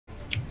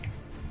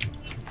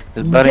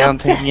Is buddy on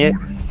team yet?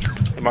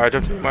 Hey, Mario,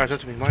 jump to me. Mario,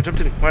 jump to me. Mario, jump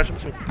to me. Mario, jump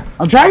to me.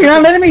 I'm trying. You're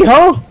not letting me,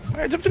 ho.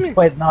 Mario, jump to me.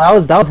 Wait, no, that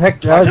was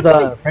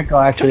the Franco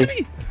actually. Jump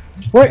to me.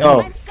 Wait,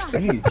 oh, I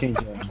need to change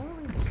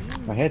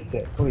my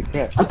headset. Holy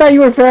crap. I thought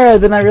you were Farrah,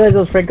 then I realized it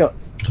was Franco.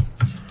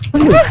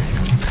 I'm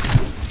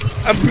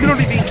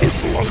literally being chased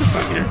for the longest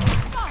time here.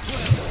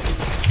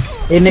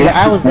 Hey nigga,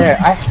 I was there.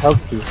 I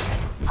helped you.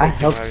 I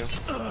helped you.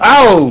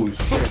 Ow!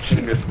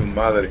 Shit, mi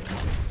madre.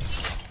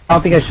 I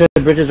don't think I should.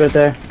 Bridges right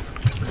there.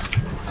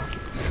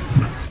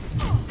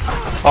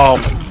 Oh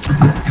my.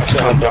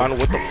 John,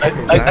 what the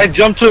fuck I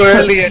jumped too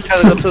early and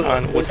tried to go to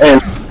the... what the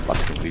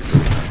fucking people?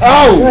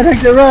 Oh! Run,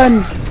 Hector,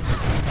 run!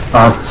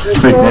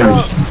 Straight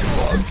damage.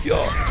 Fuck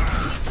y'all.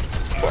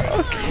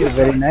 Fuck you.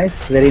 Very nice,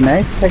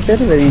 Hector,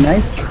 very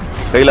nice.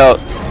 Reload.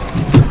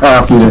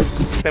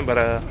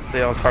 But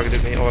they all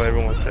targeted me. Oh,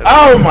 everyone said.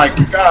 Oh my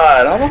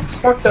god! How the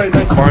fuck did I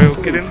die? Mario,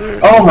 get in there.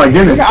 Oh my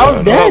goodness. I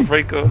was dead.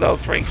 That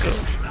was Franco.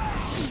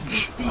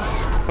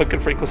 Fucking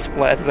Franco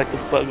splatted like a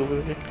bug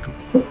over there.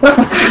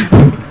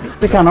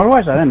 They count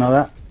Overwatch? I didn't know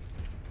that.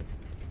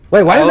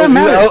 Wait, why does that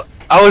matter?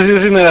 I was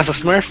using it as a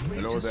smurf.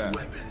 Hello there.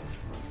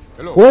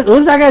 Hello.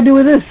 What's that got to do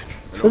with this?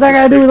 What's that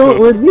got to do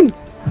with me?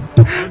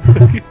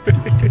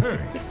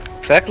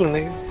 Exactly,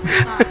 nigga.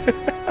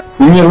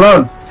 Leave me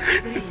alone.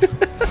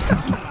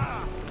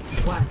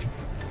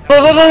 No,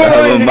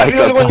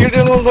 you're the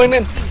only one going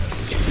in.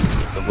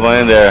 I'm going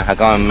in there. I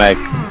got him Meg.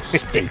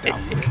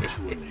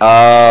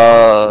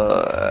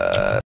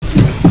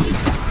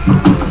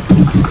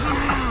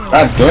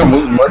 God damn,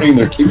 who's murdering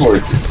their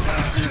keyboard?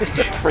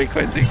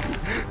 Franco, I think.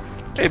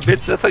 Hey,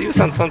 bitch, that's how you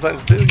sound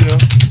sometimes too, you know.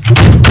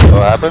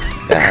 What happened?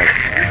 Yeah.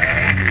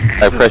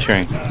 I'm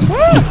pressuring.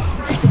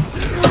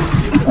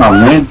 Oh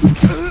man.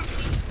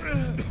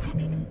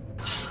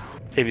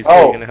 AVC,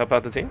 Oh. you gonna help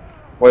out the team?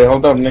 Wait,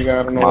 hold up, nigga.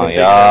 I don't know Come on, what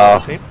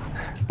y'all.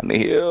 I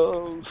need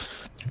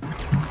heals.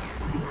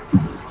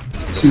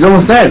 She's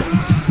almost dead.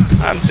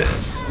 I'm dead.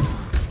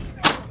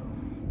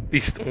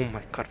 These, oh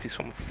my god, these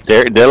some.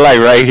 They're like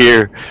right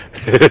here.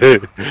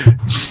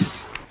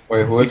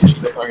 Wait, who is she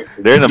talking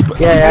to? They're in the.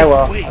 Yeah, I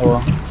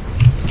will.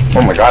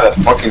 Oh my god, that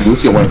fucking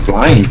Lucia went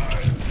flying.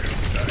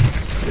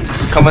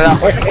 Coming out,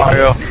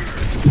 Mario.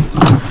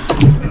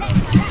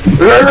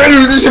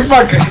 This shit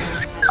fucking.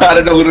 I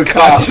don't know who to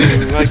call.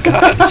 I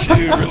got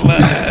you,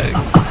 relax.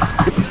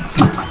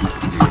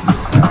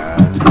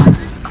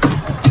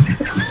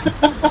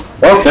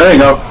 Oh, there you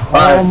go.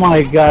 Oh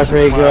my gosh,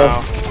 Rico.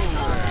 Wow.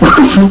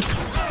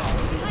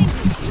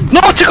 No,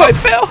 Chico, I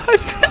fell!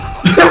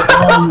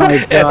 Oh my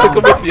god. Yeah, I took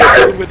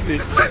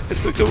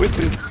him with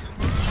me.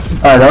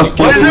 Alright, that was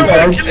 4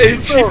 suicides. Hey,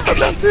 she fell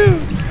down too.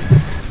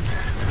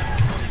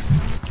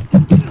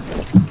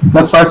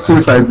 That's 5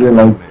 suicides in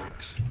like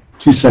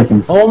 2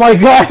 seconds. Oh my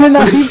god,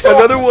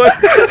 Another one.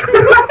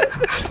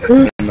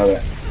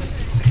 Another.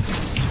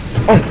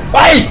 Oh,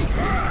 hey!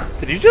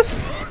 Did you just?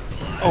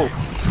 Oh.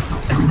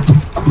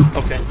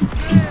 Okay.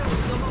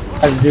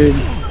 Dude,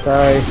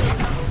 sorry.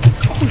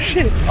 Oh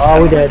shit.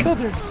 Oh, we dead. Killed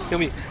her. Kill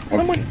me.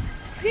 Someone,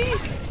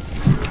 please.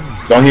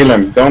 Don't heal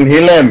him. Don't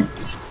heal him.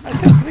 I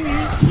said please.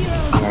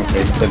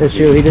 Okay, he said That's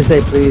you, he did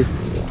say please.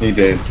 He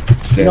did.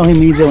 You know he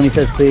means it when he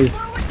says please.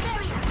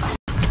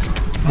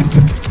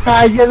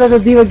 Guys, yes, the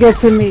diva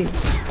gets in me.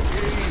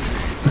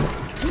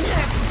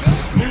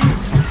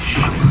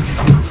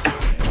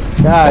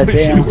 God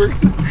damn.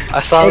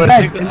 I saw Hey that.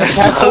 guys, in the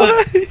castle.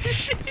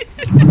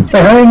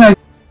 Hey, how are you not?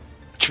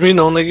 What you mean,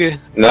 no, nigga?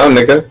 No,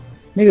 nigga.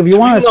 Nigga, if you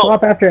want to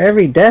swap after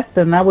every death,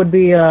 then that would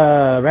be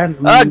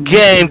random. A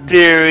game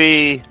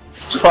theory.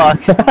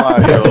 Fuck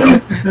Mario.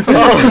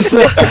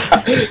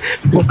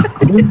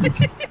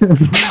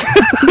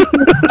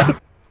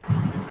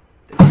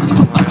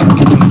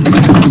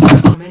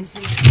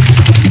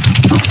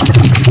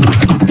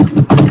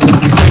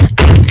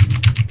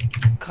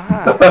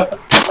 God.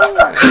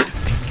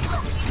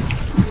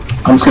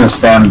 I'm just gonna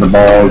spam the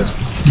balls.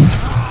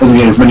 And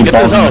get as many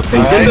balls in the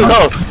face as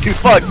No, you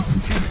fuck.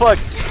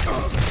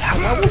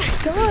 Why won't she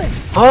die?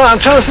 Oh, I'm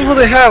trying to see what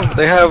they have.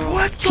 They have.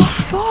 What the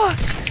fuck?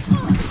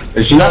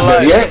 Is she not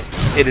dead yet?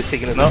 It is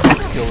taking us to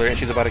kill her, and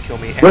she's about to kill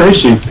me. Where is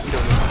she?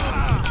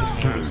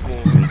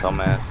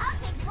 Dumbass.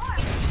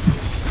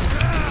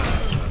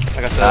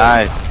 I got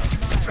that. Nice.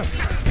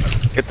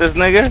 Get this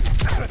nigga.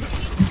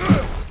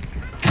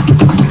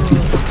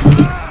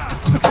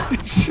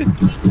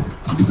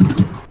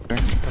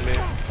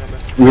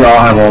 We all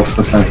have all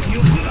systems.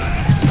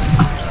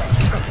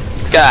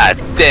 God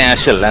damn, I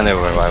should land there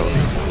revival.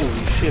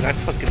 Holy shit, I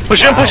fucking.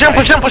 Push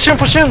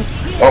in.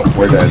 Oh,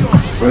 we're dead.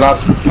 We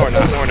lost. No, we're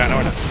not.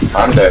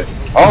 I'm dead.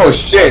 Oh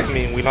shit! I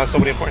mean, we lost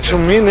nobody important. To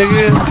me,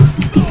 nigga.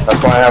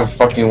 That's why I have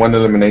fucking 1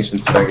 elimination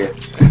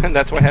spaghetti. And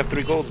that's why I have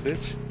 3 golds,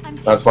 bitch.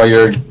 That's why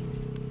you're.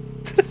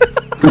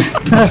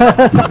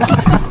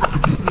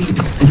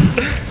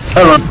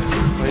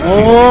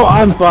 Oh,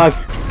 I'm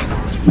fucked.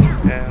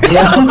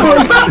 Yeah, I'm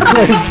fucked.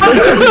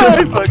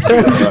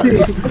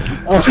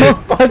 Oh,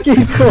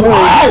 fucking cool.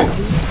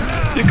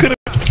 You could've.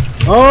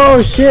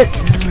 Oh shit.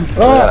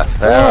 Oh,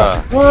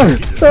 Yeah. oh,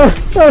 oh,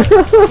 oh,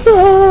 oh,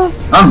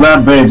 oh. I'm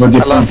glad, babe, but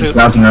they're just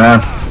slouching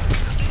around.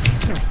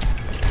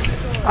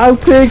 I'm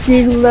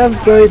clicking left,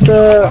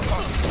 Goita.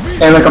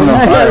 Hey, look, I'm on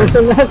fire.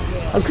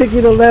 I'm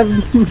clicking the left.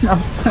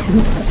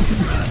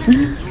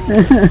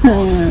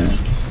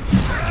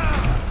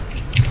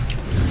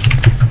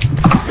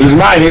 He's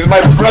mine. He's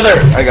my brother.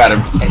 I got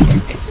him.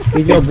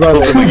 He's your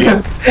brother. He's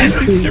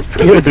your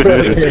brother.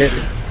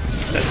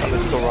 That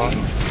sounded so wrong.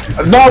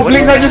 No,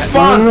 please, I just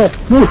spawned.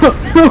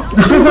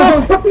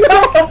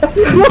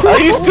 How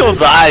you still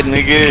died,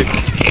 nigga?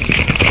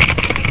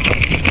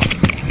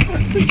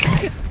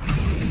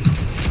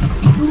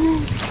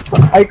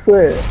 I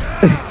quit.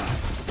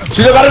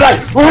 She's about to die.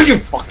 Where are you,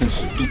 fucking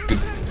stupid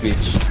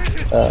bitch?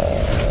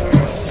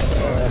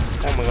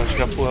 Oh my gosh, she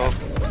got full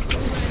health.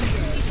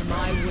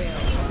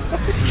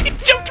 She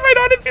jumped right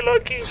on it,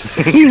 Loki.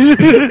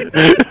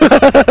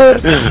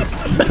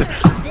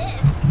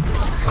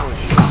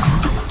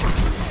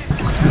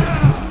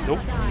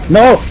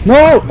 No,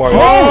 no! Mario.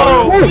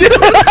 Oh!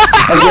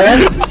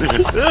 Again?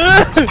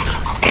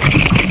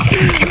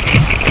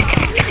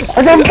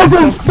 I got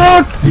fucking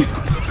stuck!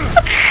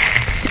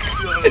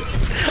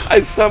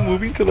 I stopped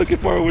moving to look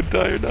if Mario would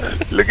die or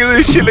not. Look at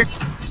this shit. Look.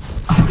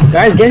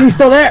 Guys, Genny's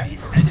still there!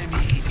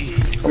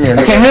 Come here,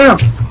 I can't hear him.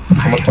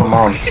 I'm gonna come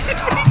on.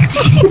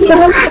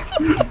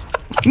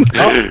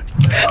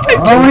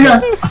 Oh my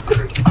god.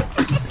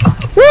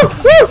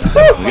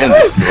 I'm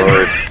getting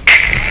destroyed.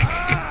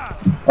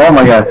 Oh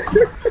my god.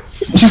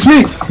 It's just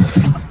me.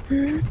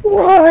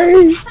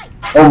 Why?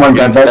 Oh my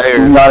god,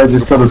 that Lada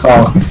just killed us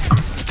all.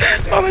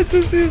 All I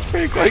just see is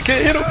Franco. I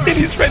can't hit him and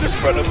he's right in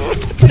front of him.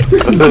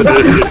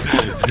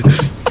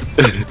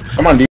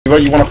 Come on, Diva,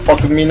 you wanna fuck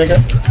with me, nigga?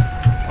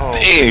 Oh,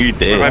 Hey, you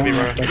dead. revive me,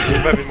 Mario.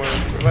 Revive me, Mario.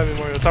 Revive me,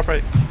 Mario. Top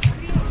right.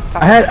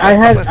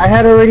 I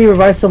had already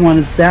revived someone,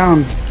 it's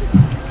down.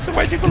 So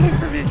why'd you go look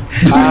for me?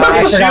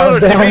 I forgot I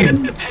was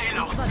down.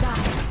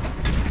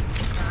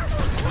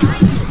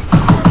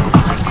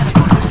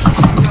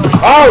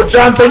 Oh,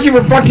 John, thank you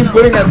for fucking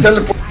putting that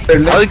teleport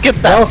there. I'll get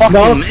that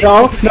No,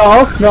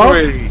 no.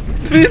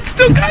 It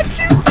still got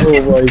you.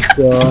 Oh my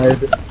god.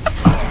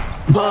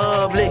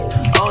 Public,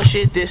 oh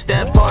shit, this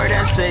that part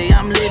I say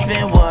I'm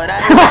living what I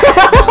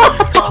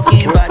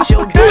talking about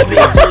your baby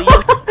to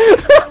you.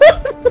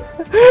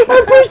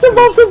 I pushed him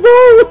off the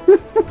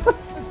boat!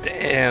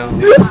 Damn.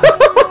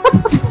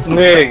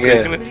 Nigga.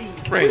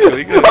 Franco,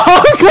 you good?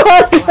 Oh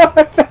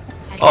god!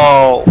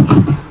 Oh.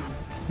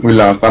 We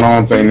lost. I don't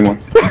wanna play anymore.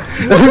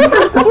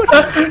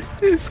 What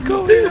is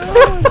going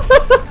on?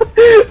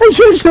 I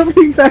tried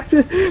jumping back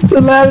to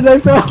land and I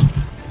fell.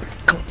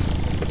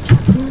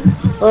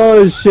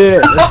 Oh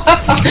shit.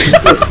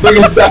 Look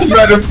at that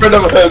right in front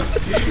of us.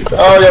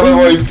 Oh, yeah,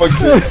 we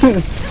fucking.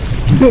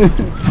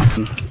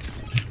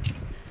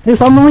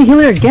 Yes, I'm the only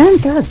healer again?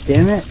 God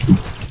damn it.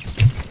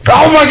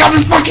 Oh my god,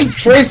 this fucking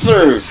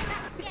tracers!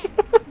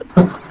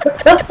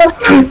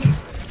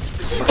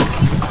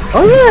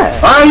 Oh yeah!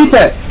 Why eat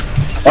that?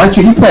 Why'd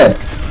you eat that?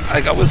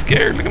 I was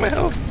scared. Look at my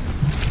health.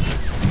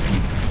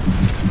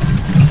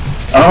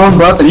 I don't want to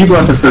go out there. You go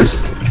out there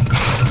first.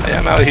 Hey,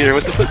 I'm out here.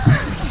 What the fuck?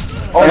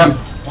 Oh, Yeah.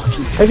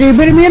 Okay, you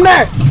beating me in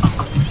there!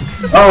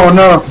 Oh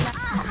no.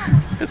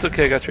 It's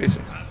okay. I got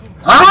Tracer.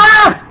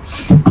 Ah!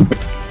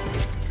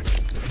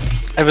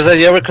 Hey, was that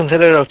you ever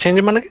considered of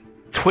changing money?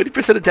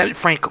 20% of damage,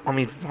 Franco. I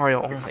mean,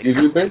 Mario. Oh my excuse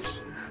god. me, bitch.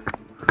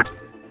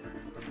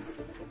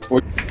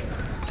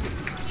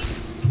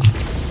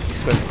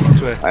 I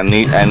swear. I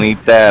need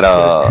that,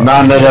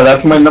 Nah, nigga,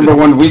 that's my number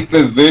one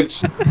weakness,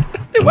 bitch.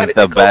 Why did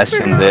the you go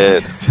Bastion for it?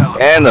 dead.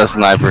 And the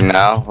sniper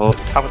now. Oh.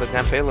 Top of the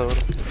damn payload.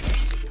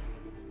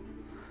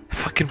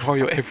 Fucking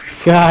Mario every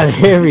God,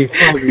 every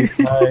fucking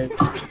time.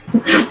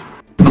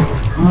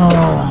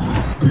 Oh.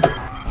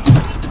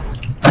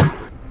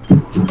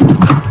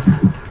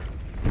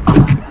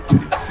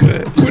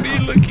 sweat. What are you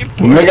looking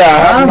for? Nigga, I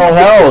have no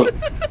health.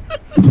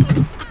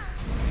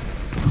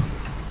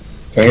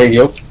 Can I get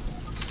healed?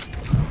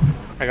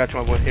 I got you,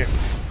 my boy. Here.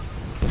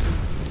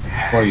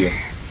 Where are you?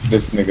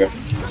 This nigga.